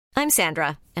I'm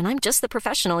Sandra, and I'm just the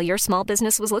professional your small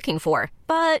business was looking for.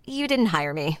 But you didn't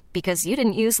hire me because you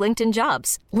didn't use LinkedIn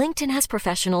Jobs. LinkedIn has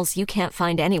professionals you can't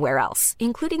find anywhere else,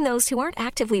 including those who aren't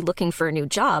actively looking for a new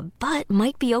job, but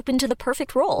might be open to the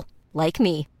perfect role, like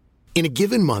me. In a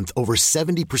given month, over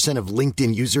 70% of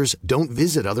LinkedIn users don't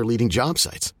visit other leading job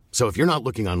sites. So if you're not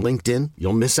looking on LinkedIn,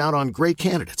 you'll miss out on great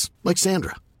candidates like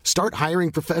Sandra. Start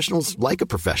hiring professionals like a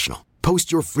professional.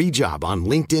 Post your free job on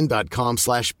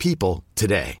linkedin.com/people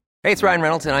today. Hey, it's Ryan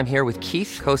Reynolds, and I'm here with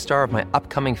Keith, co-star of my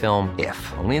upcoming film, If,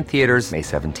 only in theaters May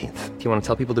 17th. Do you want to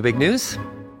tell people the big news?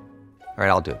 All right,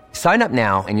 I'll do it. Sign up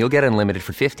now and you'll get unlimited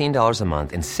for $15 a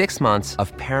month and 6 months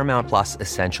of Paramount Plus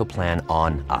Essential Plan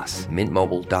on us.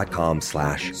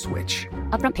 MintMobile.com/switch.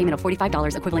 Upfront payment of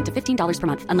 $45 equivalent to $15 per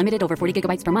month. Unlimited over 40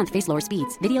 gigabytes per month. Face lower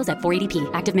speeds. Videos at 480p.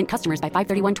 Active Mint customers by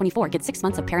 531.24 get 6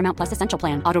 months of Paramount Plus Essential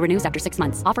Plan. Auto renews after 6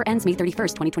 months. Offer ends May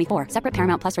 31st, 2024. Separate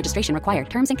Paramount Plus registration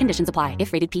required. Terms and conditions apply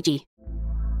if rated PG.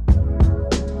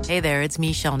 Hey there, it's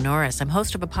Michelle Norris. I'm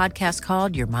host of a podcast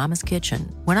called Your Mama's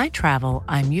Kitchen. When I travel,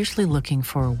 I'm usually looking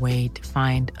for a way to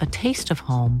find a taste of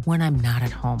home when I'm not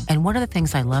at home. And one of the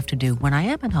things I love to do when I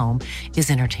am at home is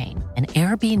entertain. And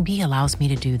Airbnb allows me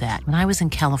to do that. When I was in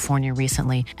California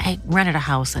recently, I rented a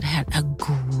house that had a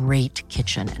great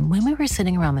kitchen. And when we were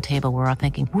sitting around the table, we were all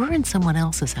thinking, we're in someone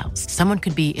else's house. Someone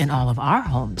could be in all of our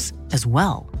homes as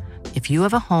well. If you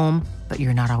have a home, but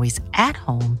you're not always at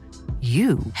home,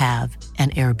 you have an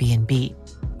Airbnb.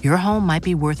 Your home might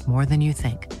be worth more than you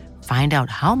think. Find out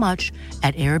how much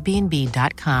at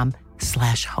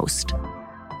airbnb.com/host.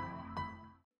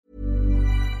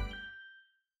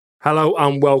 Hello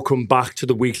and welcome back to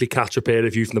the weekly Catchup Air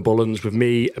Review from the Bullens with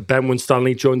me, Ben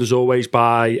Winstanley, joined as always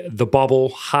by the Bobble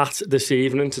Hat this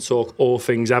evening to talk all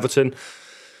things Everton.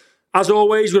 As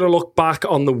always, we're going to look back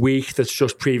on the week that's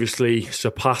just previously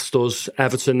surpassed us.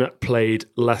 Everton played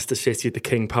Leicester City at the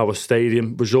King Power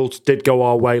Stadium. Results did go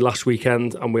our way last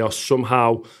weekend, and we are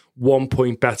somehow 1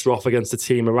 point better off against the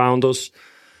team around us.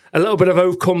 A little bit of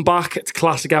a comeback. It's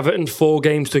classic Everton, 4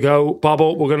 games to go.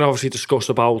 Bobble, we're going to obviously discuss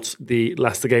about the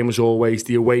Leicester game as always,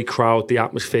 the away crowd, the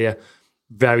atmosphere.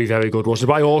 Very, very good, wasn't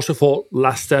it? But I also thought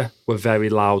Leicester were very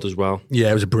loud as well.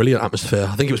 Yeah, it was a brilliant atmosphere.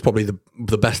 I think it was probably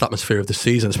the best atmosphere of the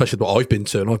season, especially what I've been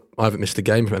to. And I haven't missed a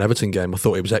game from an Everton game. I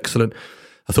thought it was excellent.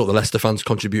 I thought the Leicester fans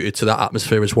contributed to that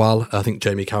atmosphere as well. I think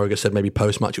Jamie Carragher said maybe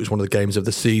post-match it was one of the games of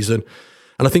the season.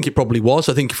 And I think it probably was.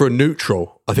 I think for a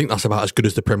neutral, I think that's about as good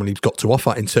as the Premier League's got to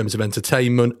offer in terms of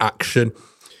entertainment, action,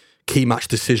 key match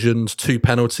decisions, 2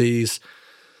 penalties.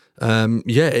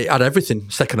 It had everything.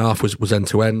 Second half was end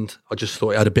to end. I just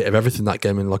thought it had a bit of everything, that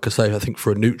game. And like I say, I think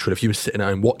for a neutral, if you were sitting at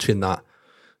home watching that,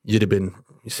 you'd have been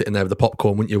sitting there with the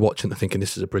popcorn, wouldn't you, watching and thinking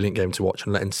this is a brilliant game to watch,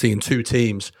 and seeing 2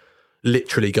 teams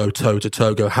literally go toe to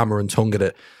toe, go hammer and tongue at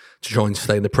it to try and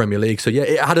stay in the Premier League. So yeah,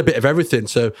 it had a bit of everything.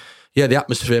 So yeah, the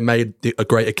atmosphere made a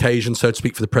great occasion, so to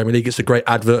speak, for the Premier League. It's a great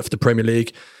advert for the Premier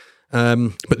League.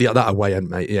 But that away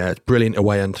end, mate, yeah, brilliant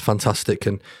away end, fantastic,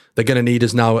 and they're going to need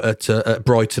us now at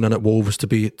Brighton and at Wolves to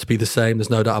be the same. There's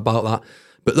no doubt about that.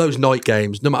 But those night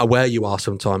games, no matter where you are,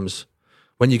 sometimes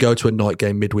when you go to a night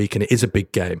game midweek and it is a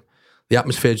big game, the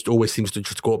atmosphere just always seems to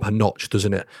just go up a notch,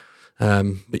 doesn't it?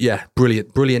 But yeah,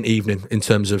 brilliant evening in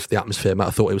terms of the atmosphere, mate.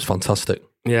 I thought it was fantastic.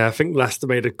 Yeah, I think Leicester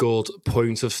made a good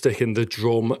point of sticking the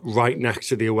drum right next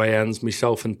to the away ends.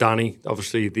 Myself and Danny,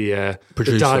 obviously the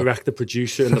director,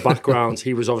 producer in the background,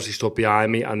 he was obviously stood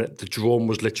behind me, and the drum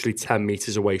was literally 10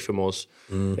 metres away from us.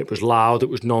 It was loud, it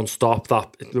was non-stop.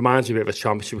 It reminds me a bit of a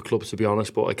championship club, to be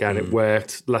honest, but again, it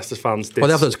worked. Leicester fans did. Well,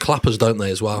 they have those clappers, don't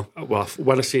they, as well? Well,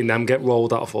 when I seen them get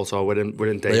rolled out, I thought, we're in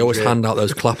danger. They always hand out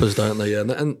those clappers, don't they?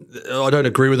 And I don't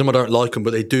agree with them, I don't like them, but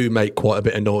they do make quite a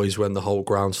bit of noise when the whole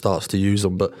ground starts to use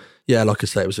them. But yeah, like I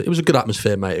say, it was a good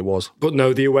atmosphere, mate. It was. But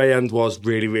no, the away end was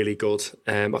really, really good.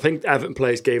 I think Everton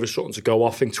players gave us something to go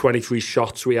off. I think 23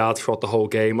 shots we had throughout the whole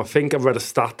game. I think I've read a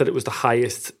stat that it was the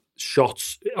highest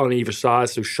shots on either side,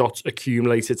 so shots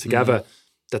accumulated together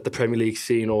that the Premier League's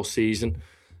seen all season.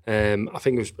 I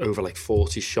think it was over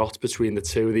 40 shots between the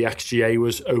two. The XGA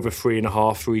was over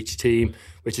 3.5 for each team,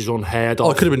 which is unheard of.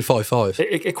 Oh, it could have been 5-5.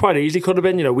 It quite easily could have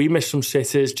been. We missed some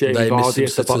sitters. Jamie Vardy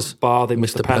at the bar, they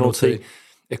missed the penalty.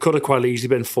 It could have quite easily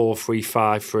been 4-3,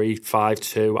 5-3,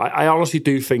 5-2. I honestly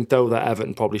do think, though, that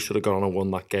Everton probably should have gone on and won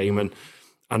that game. And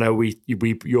I know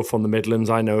you're from the Midlands.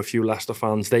 I know a few Leicester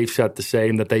fans. They've said the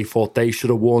same, that they thought they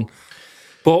should have won.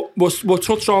 But we'll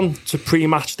touch on to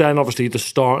pre-match then. Obviously, the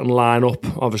starting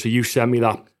lineup. Obviously, you sent me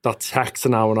that text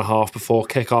an hour and a half before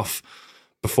kickoff,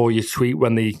 before you tweet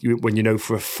when you know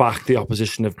for a fact the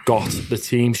opposition have got the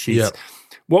team sheet. Yep.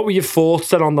 What were your thoughts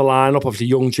then on the lineup? Obviously,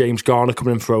 young James Garner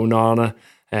coming in for Onana.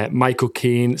 Michael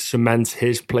Keane cements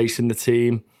his place in the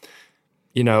team.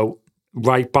 You know,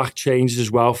 right back changes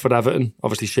as well for Everton.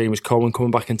 Obviously, Seamus Coleman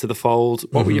coming back into the fold.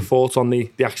 What were your thoughts on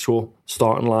the actual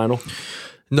starting lineup?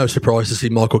 No surprise to see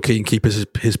Michael Keane keep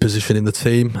his position in the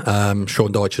team.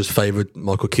 Sean Dyche has favoured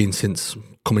Michael Keane since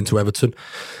coming to Everton.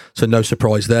 So no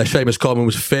surprise there. Seamus Coleman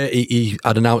was fit. He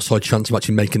had an outside chance of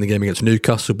actually making the game against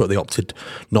Newcastle, but they opted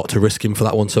not to risk him for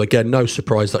that one. So again, no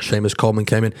surprise that Seamus Coleman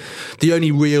came in. The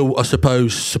only real, I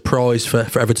suppose, surprise for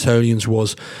Evertonians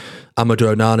was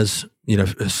Amadou Onana's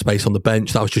space on the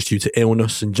bench. That was just due to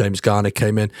illness, and James Garner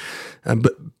came in.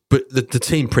 But the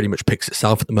team pretty much picks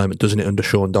itself at the moment, doesn't it, under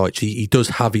Sean Dyche? He does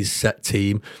have his set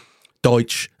team.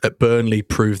 Dyche at Burnley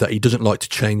proved that he doesn't like to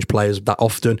change players that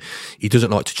often. He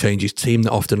doesn't like to change his team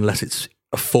that often unless it's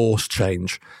a forced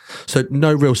change. So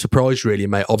no real surprise really,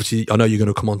 mate. Obviously, I know you're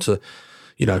going to come on to,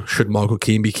 should Michael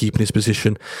Keane be keeping his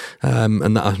position?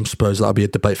 And that, I suppose that'll be a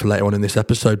debate for later on in this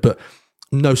episode. But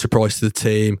no surprise to the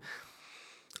team.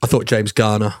 I thought James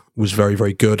Garner was very,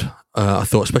 very good. I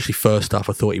thought, especially first half,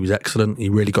 I thought he was excellent. He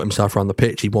really got himself around the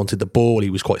pitch. He wanted the ball.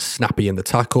 He was quite snappy in the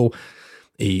tackle.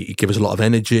 He gave us a lot of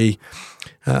energy.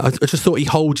 I just thought he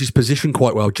holds his position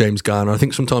quite well, James Garner. I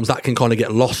think sometimes that can kind of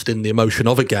get lost in the emotion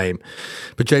of a game.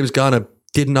 But James Garner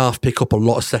didn't half pick up a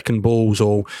lot of second balls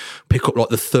or pick up like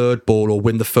the third ball or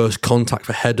win the first contact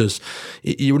for headers.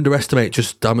 You underestimate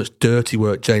just how much dirty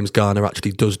work James Garner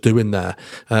actually does do in there.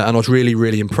 And I was really,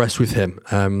 really impressed with him.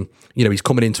 He's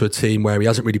coming into a team where he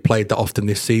hasn't really played that often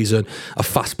this season, a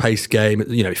fast-paced game.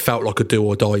 It felt like a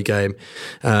do-or-die game.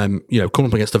 Coming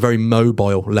up against a very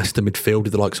mobile Leicester midfield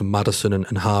with the likes of Maddison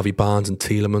and Harvey Barnes and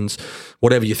Tielemans.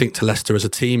 Whatever you think to Leicester as a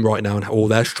team right now and all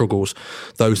their struggles,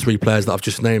 those three players that I've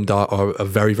just named are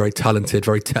very, very talented,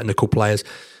 very technical players,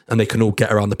 and they can all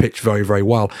get around the pitch very, very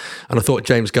well. And I thought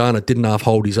James Garner didn't half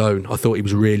hold his own. I thought he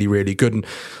was really, really good. And,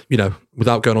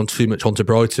 without going on too much onto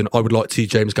Brighton, I would like to see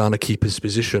James Garner keep his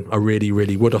position. I really,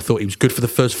 really would. I thought he was good for the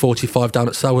first 45 down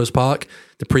at Selhurst Park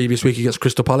the previous week against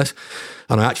Crystal Palace.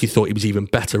 And I actually thought he was even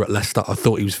better at Leicester. I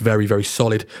thought he was very, very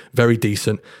solid, very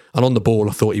decent. And on the ball,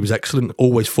 I thought he was excellent.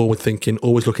 Always forward thinking,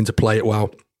 always looking to play it well.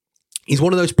 He's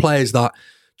one of those players that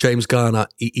James Garner,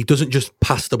 he doesn't just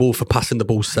pass the ball for passing the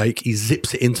ball's sake. He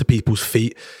zips it into people's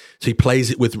feet. So he plays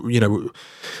it with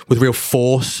real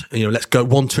force. Let's go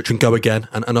one touch and go again.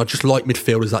 And I just like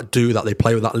midfielders that do that. They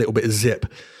play with that little bit of zip.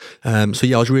 I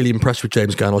was really impressed with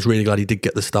James Garner. I was really glad he did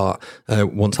get the start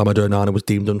once Amadou Onana was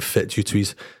deemed unfit due to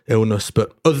his illness.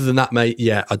 But other than that, mate,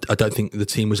 I don't think the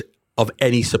team was of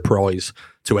any surprise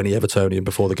to any Evertonian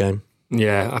before the game.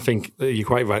 Yeah, I think you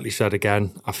quite rightly said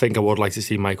again. I think I would like to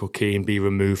see Michael Keane be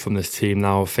removed from this team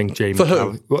now. I think Jamie... For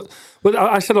who? Well,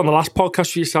 I said on the last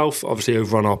podcast for yourself, obviously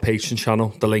over on our Patreon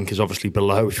channel. The link is obviously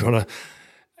below if you want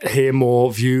to hear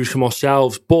more views from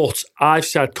ourselves. But I've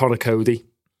said Conor Cody.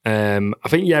 I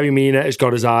think Yerry Mina has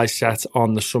got his eyes set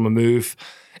on the summer move.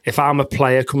 If I'm a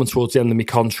player coming towards the end of my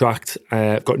contract,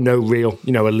 I've got no real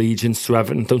allegiance to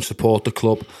Everton, don't support the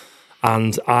club,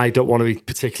 and I don't want to be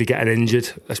particularly getting injured,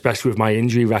 especially with my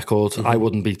injury record. I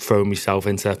wouldn't be throwing myself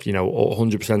into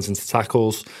 100% into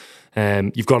tackles.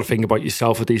 You've got to think about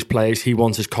yourself with these players. He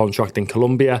wants his contract in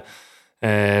Colombia.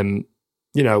 So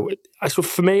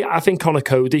for me, I think Conor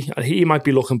Cody, he might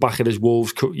be looking back at his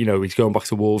Wolves. He's going back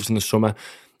to Wolves in the summer.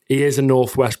 He is a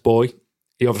Northwest boy.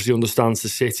 He obviously understands the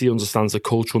city, understands the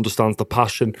culture, understands the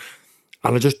passion.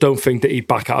 And I just don't think that he'd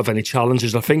back out of any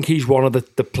challenges. I think he's one of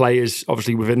the players,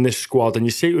 obviously, within this squad. And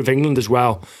you see it with England as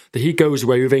well, that he goes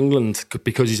away with England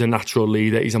because he's a natural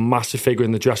leader. He's a massive figure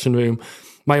in the dressing room.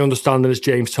 My understanding is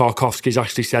James Tarkowski's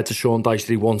actually said to Sean Dyche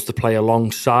that he wants to play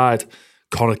alongside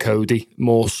Conor Cody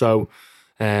more so.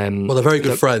 Well, they're very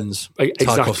good friends,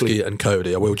 exactly. Tarkowski and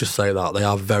Cody. I will just say that. They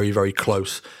are very, very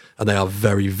close and they are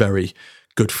very, very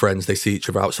good friends. They see each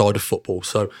other outside of football.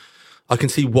 So I can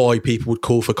see why people would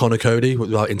call for Conor Cody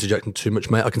without interjecting too much,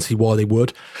 mate. I can see why they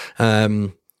would.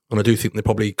 And I do think they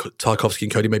probably, Tarkowski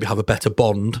and Cody maybe have a better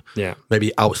bond,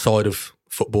 maybe outside of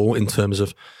football in terms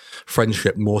of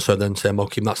friendship more so than say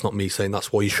Malcolm. That's not me saying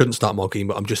that's why you shouldn't start Malcolm,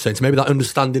 but I'm just saying so maybe that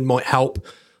understanding might help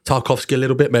Tarkowski a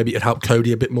little bit. Maybe it'd help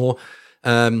Cody a bit more.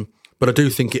 But I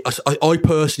do think, I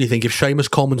personally think if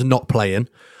Seamus Coleman's not playing,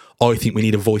 I think we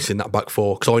need a voice in that back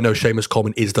four because I know Seamus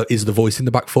Coleman is the voice in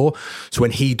the back four. So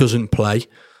when he doesn't play,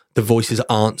 the voices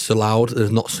aren't so loud.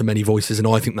 There's not so many voices, and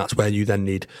I think that's where you then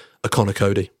need a Conor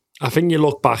Cody. I think you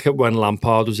look back at when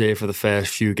Lampard was here for the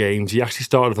first few games, he actually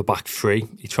started with a back three.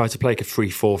 He tried to play like a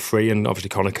 3-4-3, and obviously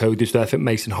Conor Cody was there. I think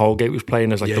Mason Holgate was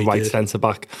playing as the right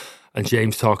centre-back, and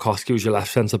James Tarkowski was your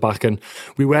left centre-back. And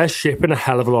we were shipping a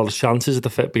hell of a lot of chances at the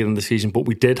beginning of the season, but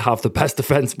we did have the best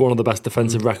defence, one of the best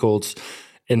defensive records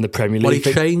in the Premier League.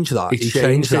 Well, he changed that. He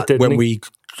changed that when we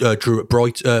drew at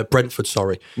Brentford.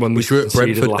 When we drew at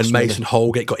Brentford and Mason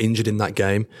Holgate got injured in that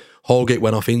game. Holgate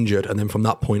went off injured, and then from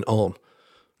that point on,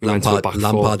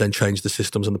 Lampard then changed the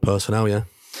systems and the personnel. Yeah.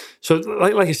 So,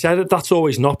 like I said, that's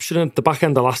always an option. At the back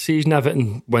end of last season,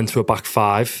 Everton went to a back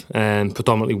five and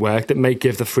predominantly worked. It may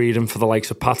give the freedom for the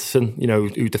likes of Patterson,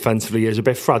 who defensively is a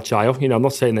bit fragile. I'm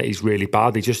not saying that he's really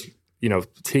bad. He just,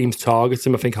 teams target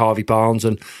him. I think Harvey Barnes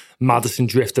and Maddison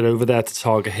drifted over there to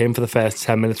target him for the first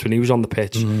 10 minutes when he was on the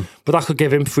pitch. But that could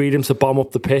give him freedom to bomb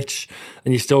up the pitch,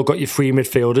 and you still got your three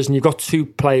midfielders and you've got two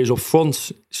players up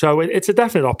front. So it's a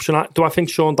definite option. Do I think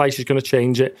Sean Dyche is going to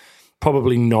change it?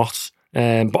 Probably not.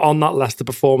 But on that Leicester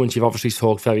performance, you've obviously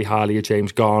talked very highly of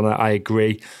James Garner. I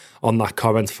agree on that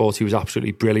comment. Thought he was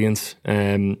absolutely brilliant.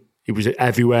 He was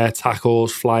everywhere,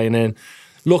 tackles, flying in.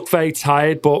 Looked very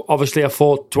tired, but obviously I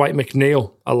thought Dwight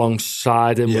McNeil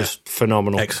alongside him was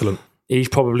phenomenal. Excellent. He's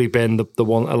probably been the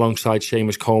one alongside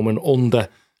Seamus Coleman under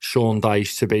Sean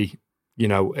Dyche to be,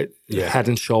 head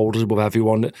and shoulders above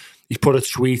everyone. He's put a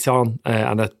tweet on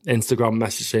and an Instagram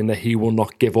message saying that he will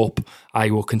not give up.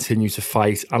 I will continue to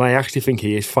fight. And I actually think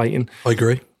he is fighting. I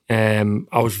agree.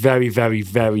 I was very, very,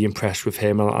 very impressed with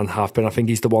him and have been. I think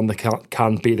he's the one that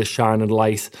can be the shining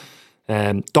light.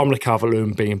 Dominic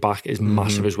Calvert-Lewin being back is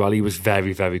massive as well. He was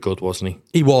very, very good, wasn't he?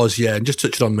 He was, yeah. And just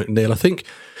touching on McNeil, I think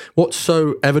what's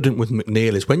so evident with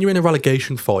McNeil is when you're in a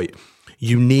relegation fight,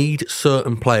 you need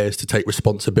certain players to take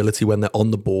responsibility when they're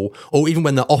on the ball or even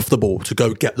when they're off the ball to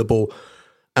go get the ball.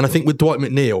 And I think with Dwight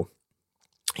McNeil,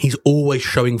 he's always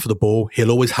showing for the ball. He'll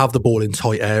always have the ball in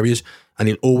tight areas and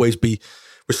he'll always be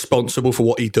responsible for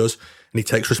what he does. And he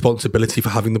takes responsibility for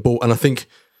having the ball. And I think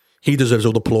he deserves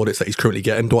all the plaudits that he's currently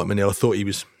getting. Dwight McNeil, I thought he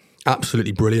was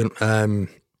absolutely brilliant.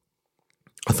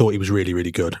 I thought he was really, really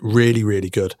good. Really,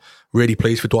 really good. Really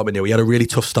pleased for Dwight McNeil. He had a really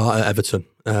tough start at Everton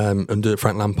under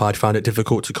Frank Lampard. Found it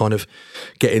difficult to kind of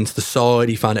get into the side.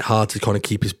 He found it hard to kind of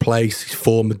keep his place. His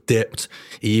form had dipped.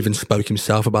 He even spoke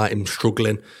himself about him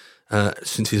struggling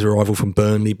since his arrival from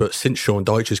Burnley. But since Sean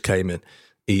Dyche has came in,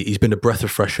 he's been a breath of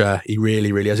fresh air. He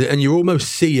really, really has it. And you're almost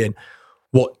seeing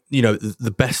what,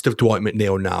 the best of Dwight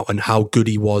McNeil now and how good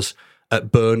he was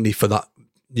at Burnley for that,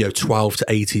 12 to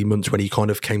 18 months when he kind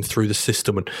of came through the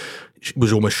system and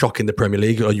was almost shocking the Premier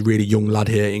League. A really young lad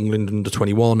here, England under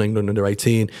 21, England under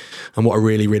 18, and what a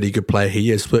really, really good player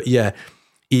he is. But yeah,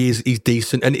 he's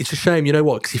decent. And it's a shame, you know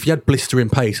what, because if he had blistering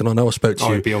pace, and I know I spoke to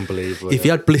you. It'd be unbelievable. If he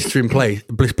had blistering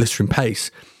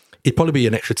pace, he'd probably be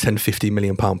an extra 10, 15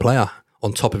 million pound player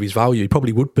on top of his value. He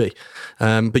probably would be.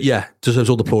 But yeah, deserves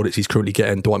all the plaudits he's currently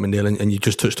getting, Dwight McNeil, and you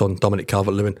just touched on Dominic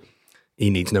Calvert-Lewin. He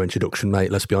needs no introduction,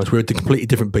 mate, let's be honest. We're a completely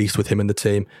different beast with him in the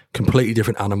team, completely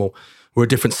different animal. We're a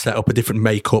different setup, a different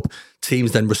makeup.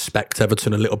 Teams then respect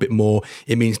Everton a little bit more.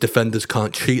 It means defenders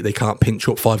can't cheat. They can't pinch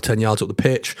up 5-10 yards up the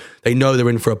pitch. They know they're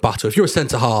in for a battle. If you're a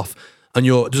centre-half, and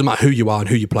it doesn't matter who you are and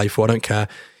who you play for, I don't care.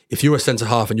 If you're a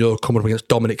centre-half and you're coming up against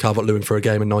Dominic Calvert-Lewin for a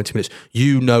game in 90 minutes,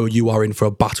 you know you are in for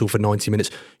a battle for 90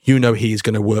 minutes. You know he's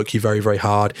going to work you very, very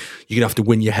hard. You're going to have to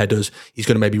win your headers. He's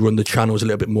going to maybe run the channels a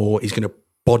little bit more. He's going to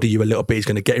body you a little bit. He's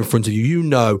going to get in front of you. You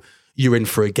know you're in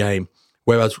for a game.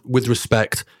 Whereas, with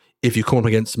respect, if you come up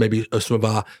against maybe some of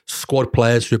our squad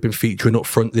players who have been featuring up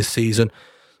front this season,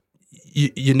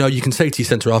 you know you can say to your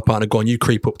centre-half partner, go on, you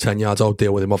creep up 10 yards, I'll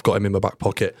deal with him. I've got him in my back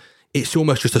pocket. It's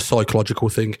almost just a psychological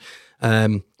thing.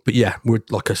 But yeah,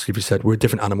 like I said, we're a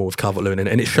different animal with Calvert-Lewin,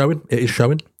 and it's showing. It is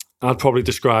showing. I'd probably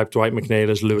describe Dwight McNeil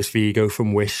as Luis Figo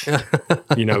from Wish.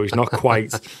 He's not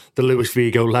quite the Luis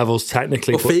Figo levels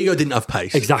technically. Well, Figo didn't have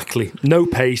pace. Exactly. No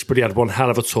pace, but he had one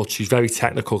hell of a touch. He's very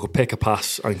technical, could pick a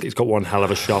pass, and he's got one hell of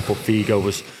a shot. But Figo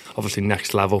was obviously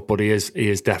next level, but he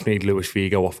is definitely Luis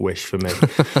Figo off Wish for me.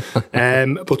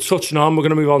 But touching on, we're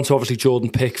going to move on to obviously Jordan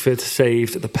Pickford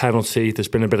saved the penalty. There's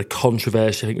been a bit of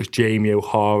controversy. I think it was Jamie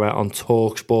O'Hara on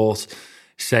TalkSport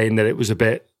saying that it was a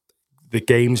bit, the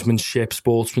gamesmanship,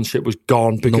 sportsmanship was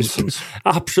gone because nonsense.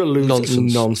 Absolute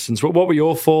nonsense. What were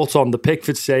your thoughts on the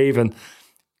Pickford save? And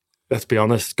let's be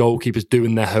honest, goalkeepers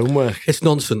doing their homework. It's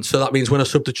nonsense. So that means when a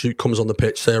substitute comes on the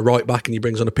pitch, say a right back, and he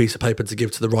brings on a piece of paper to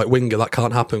give to the right winger, that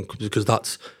can't happen because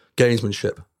that's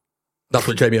gamesmanship. That's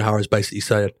what Jamie O'Hara is basically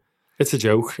saying. It's a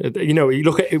joke. You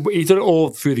look at it, he's done it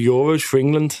all through the Euros for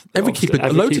England. Loads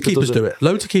of keepers do it.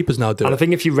 Loads of keepers now do it. And I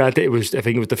think if you read it, I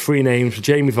think it was the three names: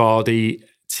 Jamie Vardy,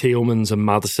 Tielemans and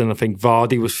Maddison. I think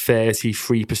Vardy was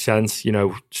 33%.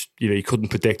 You couldn't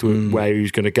predict where he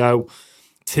was going to go.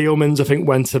 Tielemans, I think,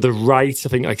 went to the right. I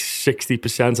think like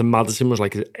 60%, and Maddison was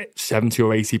like 70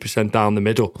 or 80% down the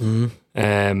middle.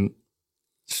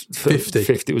 50.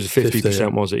 50. It was 50%, yeah.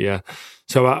 was it? Yeah.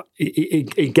 So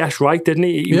he guessed right, didn't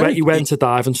he? He went to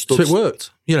dive and stood. So it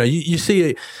worked. You know, you see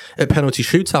it at penalty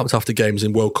shootouts after games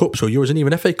in World Cups or Euros and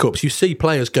even FA Cups. You see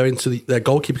players going to their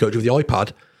goalkeeper coach with the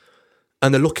iPad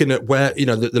and they're looking at where, you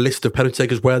know, the list of penalty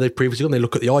takers where they've previously gone. They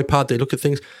look at the iPad, they look at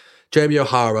things. Jamie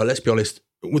O'Hara, let's be honest,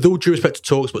 with all due respect to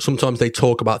talks, but sometimes they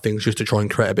talk about things just to try and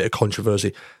create a bit of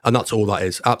controversy. And that's all that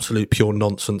is. Absolute pure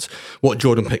nonsense. What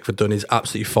Jordan Pickford done is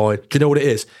absolutely fine. Do you know what it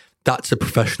is? That's a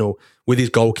professional with his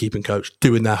goalkeeping coach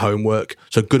doing their homework.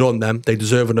 So good on them. They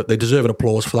deserve an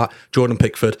applause for that. Jordan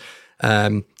Pickford,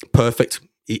 perfect.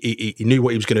 He knew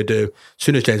what he was going to do. As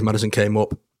soon as James Maddison came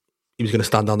up, he was going to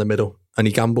stand down the middle. And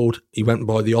he gambled. He went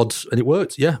by the odds and it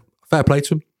worked. Yeah, fair play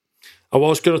to him. I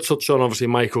was going to touch on, obviously,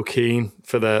 Michael Keane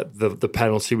for the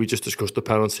penalty. We just discussed the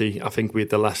penalty. I think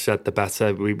the less said, the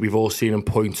better. We've all seen him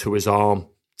point to his arm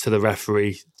to the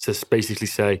referee to basically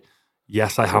say,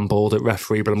 yes, I handballed it,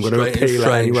 referee, but I'm going to appeal it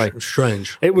anyway.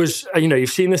 Strange. It was, you've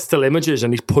seen the still images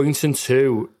and he's pointing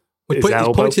to his elbow.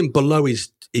 He's pointing below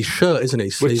his shirt, isn't he?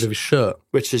 Sleeve of his shirt.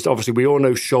 Which is, obviously, we all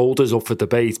know shoulders up for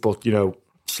debate, but,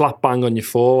 slap bang on your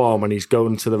forearm and he's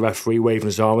going to the referee, waving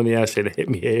his arm in the air, saying, hit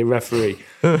me here, referee.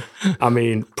 I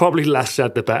mean, probably less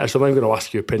said the better, so I'm going to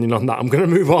ask your opinion on that. I'm going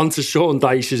to move on to Sean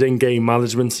Dyche's in-game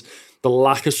management, the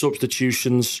lack of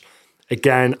substitutions.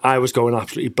 Again, I was going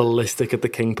absolutely ballistic at the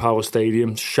King Power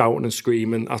Stadium, shouting and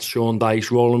screaming at Sean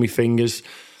Dyche, rolling my fingers,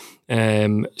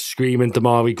 screaming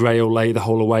Damari Gray-Ole the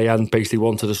whole way and basically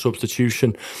wanted a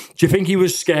substitution. Do you think he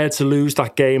was scared to lose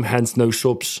that game, hence no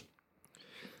subs?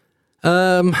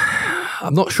 I'm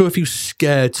not sure if he was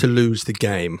scared to lose the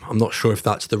game. I'm not sure if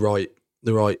that's the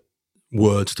right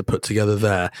words to put together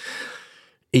there.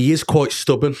 He is quite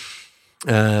stubborn.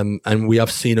 And we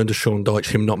have seen under Sean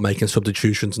Dyche him not making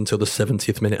substitutions until the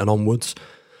 70th minute and onwards.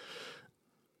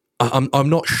 I'm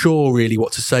not sure really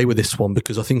what to say with this one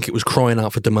because I think it was crying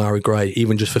out for Damari Gray,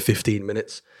 even just for 15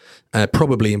 minutes,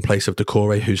 probably in place of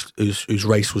Doucouré, whose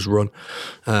race was run.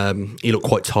 He looked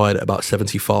quite tired at about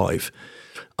 75.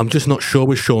 I'm just not sure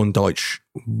with Sean Dyche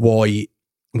why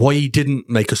he didn't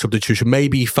make a substitution.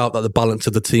 Maybe he felt that the balance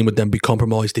of the team would then be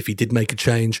compromised if he did make a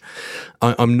change.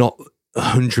 I'm not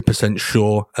 100%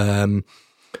 sure,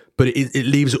 but it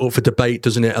leaves it up for debate,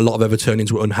 doesn't it? A lot of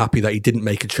Evertonians were unhappy that he didn't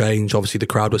make a change. Obviously, the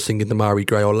crowd was singing Damari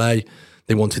Gray-Ole.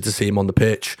 They wanted to see him on the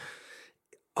pitch.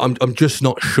 I'm just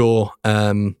not sure,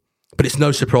 but it's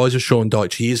no surprise with Sean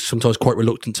Dyche. He is sometimes quite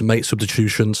reluctant to make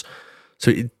substitutions,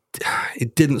 so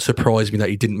it didn't surprise me that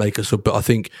he didn't make a sub. But I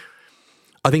think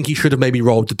he should have maybe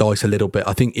rolled the dice a little bit.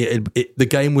 I think the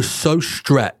game was so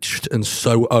stretched and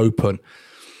so open.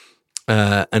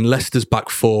 And Leicester's back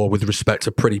four, with respect,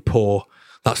 are pretty poor.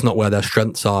 That's not where their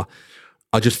strengths are.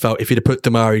 I just felt if he'd have put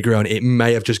Damari Gray on, it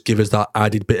may have just given us that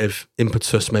added bit of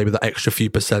impetus, maybe that extra few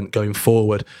percent going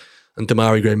forward. And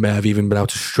Damari Gray may have even been able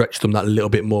to stretch them that little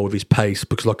bit more with his pace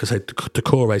because, like I said,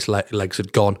 Doucouré's legs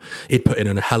had gone. He'd put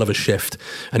in a hell of a shift.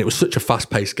 And it was such a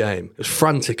fast-paced game. It was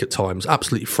frantic at times,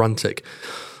 absolutely frantic.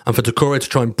 And for Doucouré to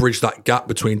try and bridge that gap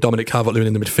between Dominic Calvert-Lewin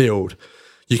in the midfield,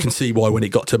 you can see why when it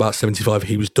got to about 75,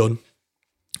 he was done.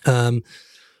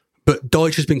 But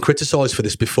Dyche has been criticised for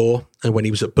this before, and when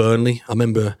he was at Burnley, I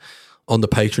remember on the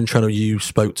Patreon channel you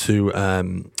spoke to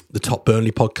the Top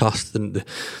Burnley podcast,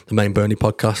 the main Burnley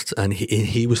podcast, and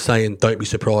he was saying don't be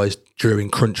surprised during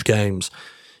crunch games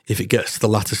if it gets to the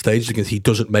latter stages because he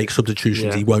doesn't make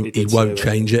substitutions. He won't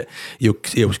change it. He'll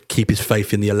keep his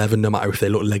faith in the 11 no matter if they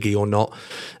look leggy or not.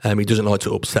 He doesn't like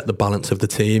to upset the balance of the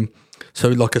team. So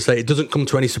like I say, it doesn't come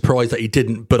to any surprise that he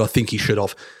didn't, but I think he should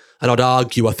have. And I'd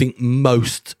argue, I think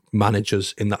most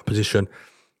managers in that position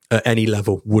at any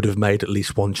level would have made at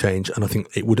least one change. And I think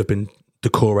it would have been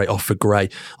Doucouré off for Gray.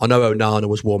 I know Onana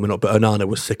was warming up, but Onana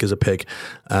was sick as a pig.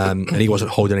 And he wasn't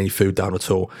holding any food down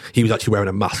at all. He was actually wearing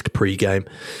a mask pre-game.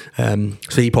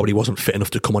 So he probably wasn't fit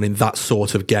enough to come on in that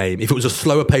sort of game. If it was a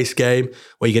slower paced game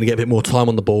where you're going to get a bit more time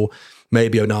on the ball,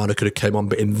 maybe Onana could have came on.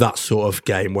 But in that sort of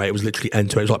game where it was literally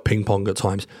end to end, it was like ping pong at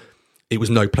times, it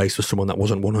was no place for someone that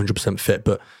wasn't 100% fit.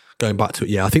 But going back to it,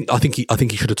 yeah, I think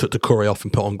he should have took Doucouré off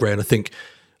and put on Gray, and I think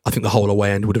the whole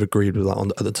away end would have agreed with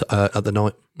that at the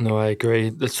night. No, I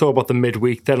agree. Let's talk about the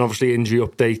midweek then. Obviously, injury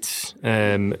updates.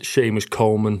 Seamus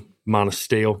Coleman, Man of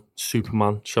Steel,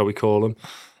 Superman, shall we call him?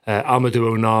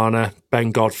 Amadou Onana,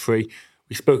 Ben Godfrey.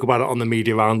 We spoke about it on the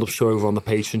media roundup show over on the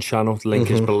Patreon channel. The link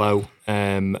is below.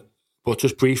 But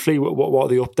just briefly, what are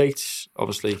the updates?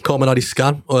 Obviously, Coleman had his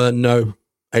scan. No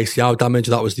ACL damage.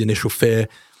 That was the initial fear.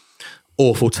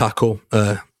 Awful tackle,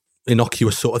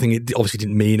 innocuous sort of thing. It obviously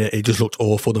didn't mean it. It just looked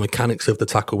awful. The mechanics of the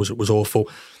tackle was awful.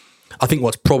 I think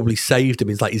what's probably saved him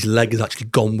is like his leg has actually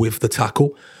gone with the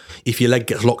tackle. If your leg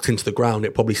gets locked into the ground,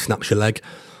 it probably snaps your leg.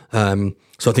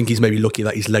 So I think he's maybe lucky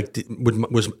that his leg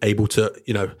was able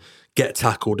to, get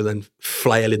tackled and then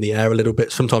flail in the air a little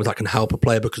bit. Sometimes that can help a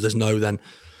player because there's no then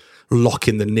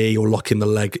locking the knee or locking the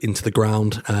leg into the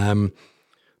ground.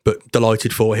 But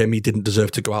delighted for him. He didn't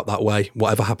deserve to go out that way.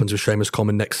 Whatever happens with Seamus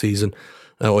Common next season,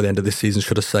 or the end of this season,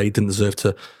 should I say, he didn't deserve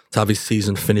to have his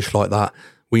season finish like that.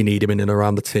 We need him in and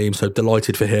around the team, so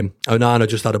delighted for him. Onana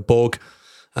just had a bug.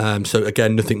 So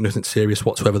again, nothing serious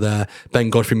whatsoever there. Ben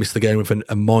Godfrey missed the game with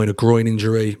a minor groin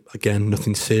injury. Again,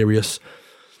 nothing serious.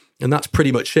 And that's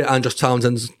pretty much it. Andros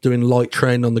Townsend's doing light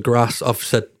training on the grass. I've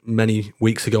said many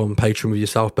weeks ago on Patreon with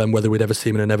yourself, Ben, whether we'd ever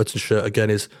see him in an Everton shirt again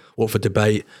is up for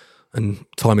debate. And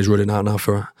time is running out now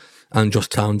for Andros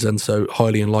Townsend, so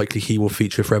highly unlikely he will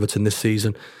feature for Everton this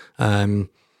season. And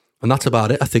that's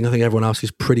about it. I think everyone else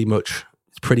is pretty much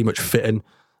fitting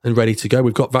and ready to go.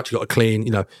 We've actually got a clean,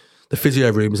 the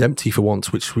physio room is empty for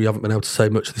once, which we haven't been able to say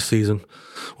much this season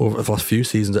or the last few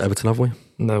seasons at Everton, have we?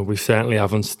 No, we certainly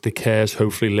haven't. The care's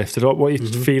hopefully lifted up. What are you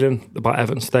feeling about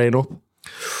Everton staying up?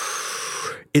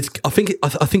 I think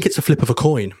it's a flip of a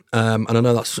coin, and I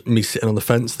know that's me sitting on the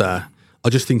fence there. I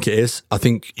just think it is. I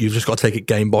think you've just got to take it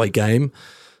game by game.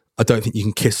 I don't think you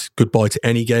can kiss goodbye to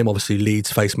any game. Obviously,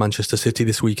 Leeds face Manchester City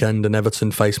this weekend and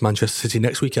Everton face Manchester City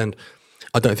next weekend.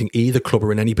 I don't think either club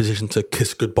are in any position to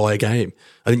kiss goodbye a game.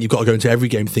 I think you've got to go into every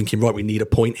game thinking, right, we need a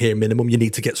point here minimum. You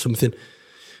need to get something.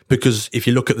 Because if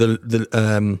you look at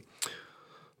the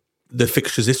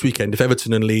fixtures this weekend, if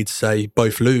Everton and Leeds, say,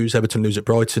 both lose, Everton lose at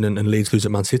Brighton and Leeds lose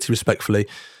at Man City, respectfully,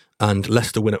 and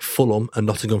Leicester win at Fulham and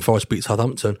Nottingham Forest beat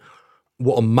Southampton,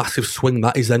 what a massive swing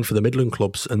that is then for the Midland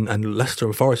clubs. And Leicester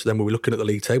and Forest, then we'll be looking at the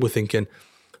league table thinking,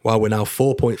 wow, we're now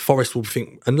 4 points. Forest will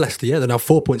think, and Leicester, they're now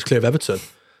 4 points clear of Everton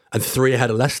and 3 ahead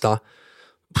of Leicester.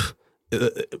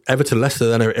 Everton and Leicester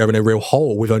then are in a real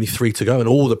hole with only 3 to go, and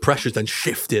all the pressure's then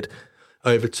shifted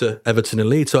over to Everton and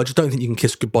Leeds. So I just don't think you can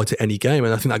kiss goodbye to any game,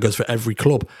 and I think that goes for every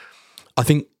club. I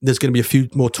think there's going to be a few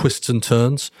more twists and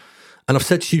turns. And I've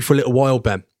said to you for a little while,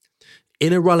 Ben,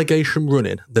 in a relegation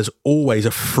run-in, there's always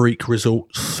a freak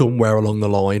result somewhere along the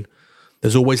line.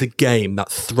 There's always a game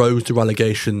that throws the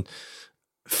relegation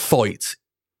fight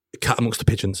cat amongst the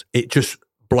pigeons. It just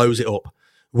blows it up.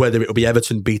 Whether it'll be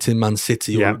Everton beating Man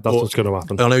City, that's what's going to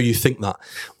happen. I know you think that,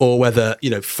 or whether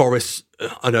Forest.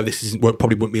 I know this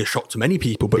probably wouldn't be a shock to many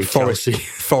people, but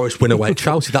Forest win away at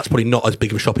Chelsea. That's probably not as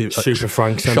big of a shock. Super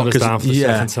Frank sending us down for the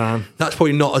second time. That's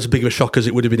probably not as big of a shock as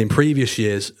it would have been in previous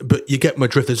years. But you get my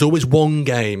drift. There's always one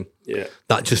game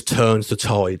that just turns the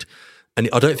tide, and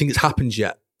I don't think it's happened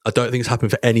yet. I don't think it's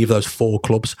happened for any of those 4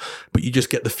 clubs. But you just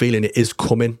get the feeling it is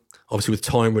coming. Obviously, with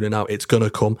time running out, it's going to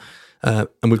come. And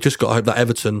we've just got to hope that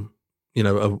Everton,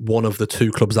 are one of the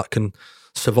 2 clubs that can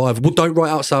survive. Well, don't write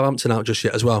out Southampton out just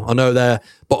yet as well. I know they're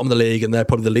bottom of the league and they're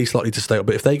probably the least likely to stay up.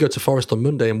 But if they go to Forest on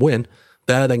Monday and win,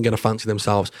 they're then going to fancy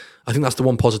themselves. I think that's the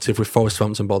one positive with Forest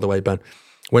Southampton, by the way, Ben.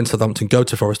 When Southampton go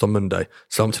to Forest on Monday,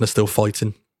 Southampton are still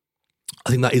fighting. I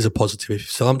think that is a positive.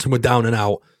 If Southampton were down and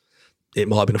out, it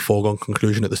might have been a foregone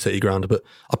conclusion at the City Ground, but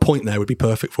a point there would be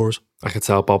perfect for us. I could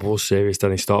tell Bob was serious,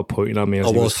 then he started pointing at me as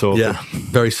he was talking. Yeah,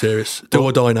 very serious. Do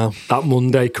or die now. That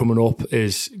Monday coming up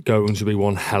is going to be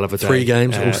one hell of a day. 3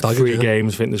 games, all staggered. 3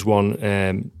 games. I think there's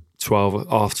one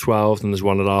 12, and there's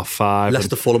one at 5:30.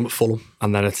 Leicester Fulham at Fulham.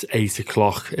 And then it's 8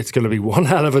 o'clock. It's going to be one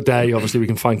hell of a day. Obviously, we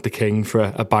can thank the King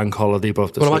for a bank holiday.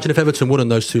 But imagine if Everton won and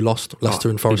those 2 lost. Leicester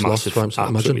and Forest lost.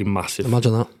 Absolutely massive.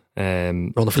 Imagine that.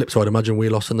 On the flip side, imagine we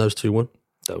lost and those 2 won.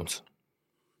 Don't.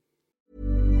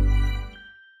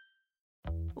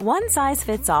 One size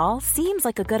fits all seems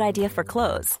like a good idea for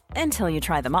clothes until you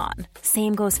try them on.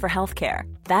 Same goes for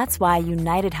healthcare. That's why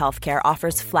United Healthcare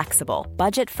offers flexible,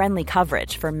 budget-friendly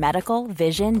coverage for medical,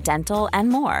 vision, dental, and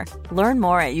more. Learn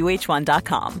more at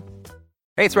uh1.com.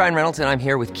 Hey, it's Ryan Reynolds, and I'm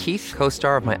here with Keith,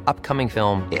 co-star of my upcoming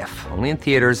film, If, only in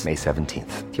theaters May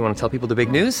 17th. Do you want to tell people the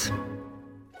big news?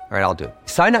 All right, I'll do it.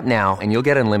 Sign up now and you'll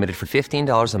get unlimited for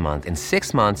 $15 a month and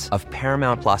 6 months of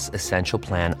Paramount Plus Essential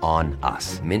Plan on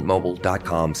us.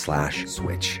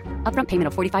 MintMobile.com/switch. Upfront payment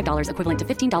of $45 equivalent to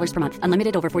 $15 per month.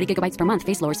 Unlimited over 40 gigabytes per month.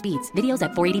 Face lower speeds. Videos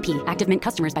at 480p. Active Mint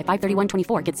customers by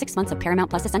 531.24 get 6 months of Paramount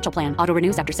Plus Essential Plan. Auto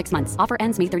renews after 6 months. Offer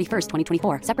ends May 31st,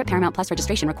 2024. Separate Paramount Plus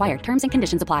registration required. Terms and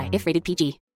conditions apply if rated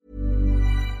PG.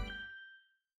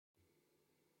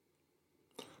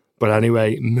 But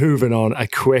anyway, moving on, a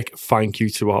quick thank you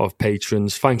to our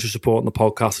patrons. Thanks for supporting the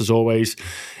podcast as always.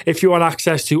 If you want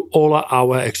access to all of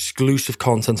our exclusive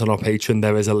content on our Patreon,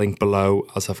 there is a link below,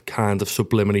 as I've kind of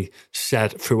subliminally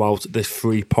said throughout this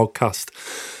free podcast.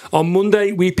 On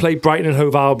Monday, we played Brighton and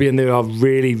Hove Albion. They are a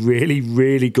really, really,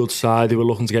 really good side. They were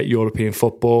looking to get European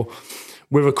football.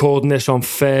 We're recording this on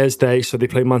Thursday, so they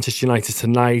play Manchester United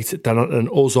tonight, then and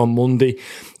us on Monday.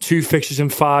 2 fixtures in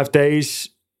 5 days.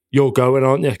 You're going,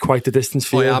 aren't you? Quite the distance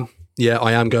for you. I am. Yeah,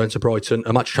 I am going to Brighton.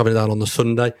 I'm actually travelling down on the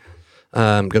Sunday.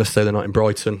 I'm going to stay the night in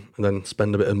Brighton and then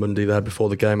spend a bit of Monday there before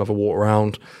the game, have a walk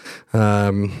around.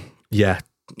 Yeah,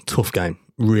 tough game.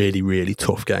 Really, really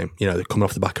tough game. You know, they're coming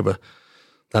off the back of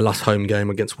their last home game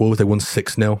against Wolves. They won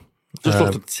 6-0. Just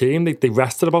looked at the team. They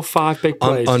rested about 5 big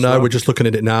players. I know, we're just looking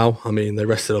at it now. I mean, they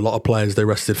rested a lot of players. They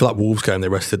rested, for that Wolves game, they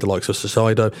rested the likes of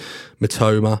Saido,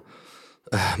 Mitoma,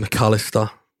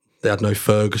 McAllister. They had no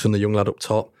Ferguson, the young lad up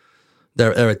top.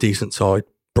 They're a decent side,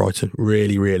 Brighton.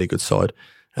 Really, really good side.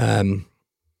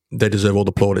 They deserve all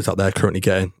the plaudits that they're currently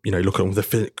getting. You know, look at them. They're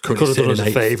currently could have done us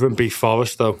a favour and beat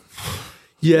Forest, though.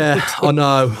 Yeah, I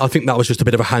know. I think that was just a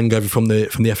bit of a hangover from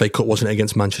the FA Cup, wasn't it,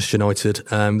 against Manchester United?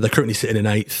 They're currently sitting in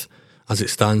 8th as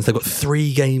it stands. They've got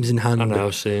 3 games in hand. I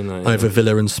know, seeing that. Over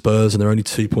Villa and Spurs, and they're only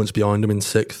 2 points behind them in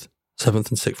 6th,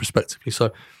 7th and 6th respectively.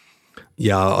 So,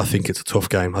 yeah, I think it's a tough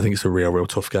game. I think it's a real, real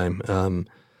tough game.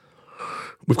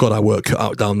 We've got our work cut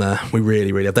out down there. We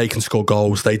really, really have. They can score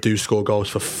goals. They do score goals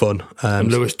for fun.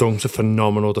 And Lewis Dunk's a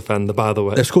phenomenal defender, by the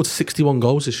way. They've scored 61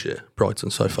 goals this year,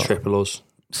 Brighton, so far. Triple us.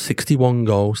 61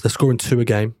 goals. They're scoring 2 a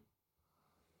game.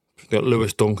 They've got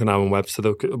Lewis Dunk and Aaron Webster.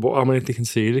 How many have they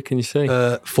conceded, can you see?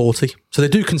 40. So they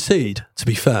do concede, to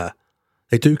be fair.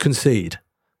 They do concede.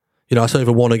 You know, I say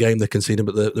over 1 a game they're conceding,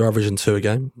 but they're averaging 2 a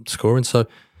game scoring. So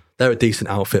they're a decent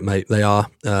outfit, mate. They are.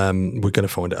 We're going to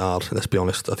find it hard. Let's be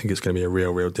honest. I think it's going to be a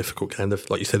real, real difficult game.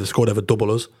 Like you said, they've scored over double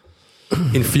us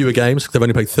in fewer games. They've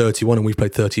only played 31 and we've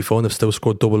played 34, and they've still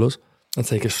scored double us. I'll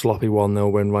take a sloppy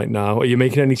 1-0 win right now. Are you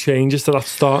making any changes to that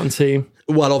starting team?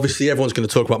 Well, obviously, everyone's going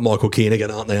to talk about Michael Keane again,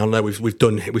 aren't they? I know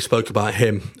we spoke about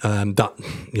him. That,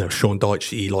 you know, Sean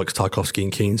Dyche, he likes Tarkowski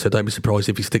and Keane, so don't be surprised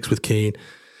if he sticks with Keane.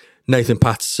 Nathan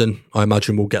Patterson, I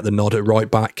imagine, will get the nod at right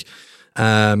back.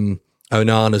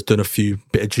 Onana's done a few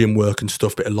bit of gym work and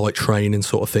stuff, bit of light training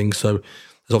sort of thing. So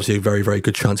there's obviously a very, very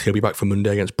good chance he'll be back for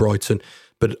Monday against Brighton.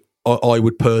 But I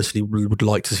would personally would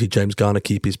like to see James Garner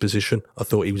keep his position. I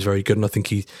thought he was very good, and I think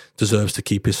he deserves to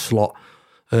keep his slot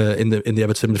in the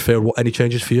Everton midfield. Any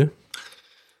changes for you?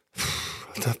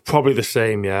 Probably the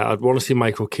same, yeah. I'd want to see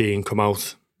Michael Keane come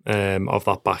out of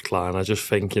that back line. I just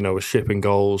think, you know, with shipping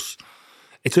goals,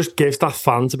 it just gives that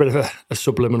fans a bit of a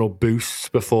subliminal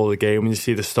boost before the game when you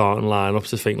see the starting lineups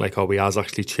to think like, oh, he has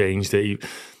actually changed it.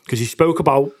 Because he spoke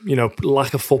about, you know,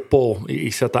 lack of football.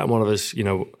 He said that in one of his, you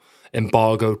know,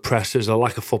 embargoed presses, a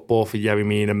lack of football for Yerry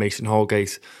Mina and Mason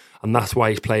Holgate, and that's why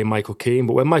he's playing Michael Keane.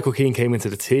 But when Michael Keane came into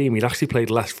the team, he'd actually played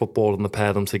less football than the pair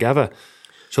of them together.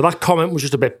 So that comment was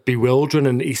just a bit bewildering,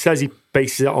 and he says he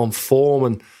bases it on form,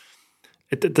 and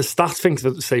the stats think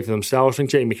say for themselves. I think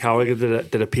Jamie Carragher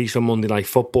did a piece on Monday Night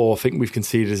Football. I think we've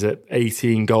conceded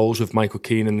 18 goals with Michael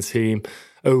Keane in the team,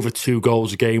 over 2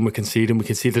 goals a game we're conceding. We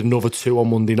conceded another 2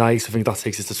 on Monday night. I think that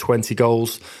takes us to 20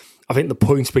 goals. I think the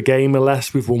points per game are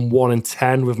less. We've won 1 in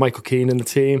 10 with Michael Keane in the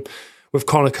team. With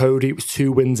Conor Cody, it was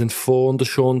 2 wins and 4 under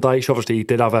Sean Dyche. Obviously, he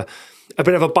did have a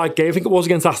bit of a bad game. I think it was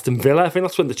against Aston Villa. I think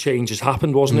that's when the changes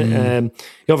happened, wasn't it?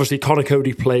 Obviously, Conor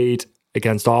Cody played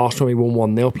against Arsenal. He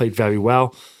won 1-0, played very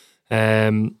well.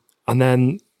 And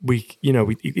then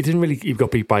he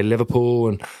got beat by Liverpool,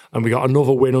 and we got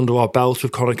another win under our belt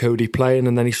with Conor Cody playing,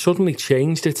 and then he suddenly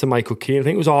changed it to Michael Keane. I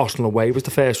think it was Arsenal away was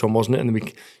the first one, wasn't it? And then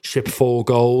we shipped 4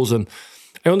 goals, and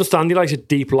I understand he likes a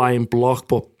deep lying block,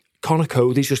 but Conor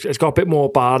Cody's it's got a bit more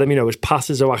about him. You know, his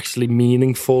passes are actually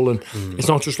meaningful, and it's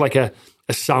not just like a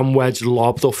Sam Wedge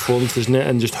lobbed up front, isn't it?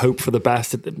 And just hope for the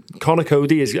best. Conor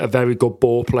Cody is a very good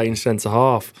ball playing centre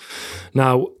half.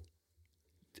 Now,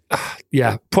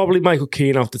 yeah, probably Michael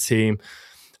Keane off the team.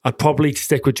 I'd probably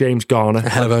stick with James Garner.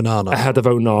 Ahead of Onana. I'd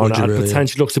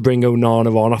potentially look to bring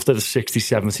Onana on after the 60,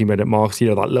 70 minute mark, you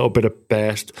know, that little bit of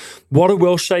burst. What I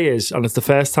will say is, and it's the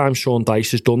first time Sean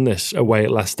Dyche has done this away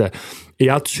at Leicester, he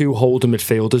had 2 holding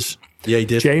midfielders. Yeah, he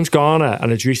did. James Garner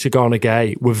and Idrissa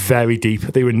Gana-Gueye were very deep.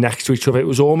 They were next to each other. It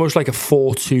was almost like a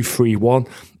 4-2-3-1,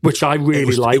 which I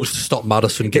really liked. It was to stop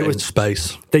Maddison getting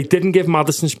space. They didn't give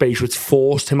Maddison space, which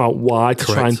forced him out wide to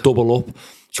try and double up.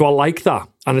 So I like that.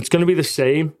 And it's going to be the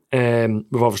same.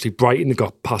 With obviously Brighton, they've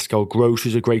got Pascal Gross,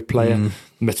 who's a great player.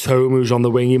 Matomu's on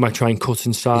the wing, he might try and cut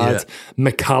inside.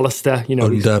 McAllister, you know,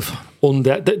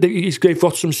 they've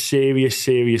got some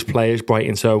serious players,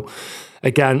 Brighton. So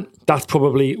again, that's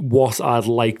probably what I'd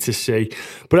like to see.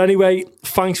 But anyway,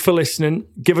 thanks for listening.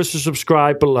 Give us a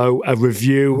subscribe below, a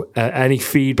review. Any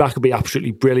feedback would be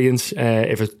absolutely brilliant.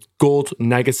 If it's good,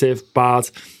 negative, bad,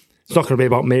 it's not going to be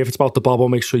about me. If it's about the Bobble,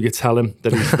 make sure you tell him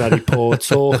that he's very poor at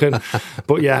talking.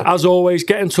 But yeah, as always,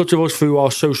 get in touch with us through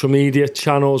our social media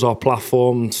channels, our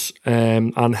platforms,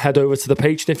 and head over to the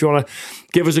Patreon if you want to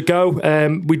give us a go.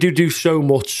 We do so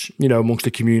much, you know, amongst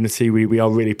the community. We are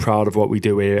really proud of what we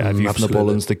do here at View from the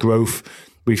Bullens. The growth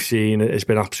we've seen has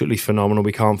been absolutely phenomenal.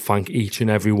 We can't thank each and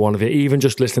every one of it. Even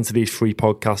just listening to these free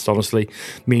podcasts, honestly,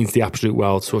 means the absolute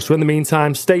world to us. So in the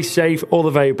meantime, stay safe. All the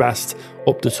very best.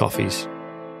 Up the Toffees.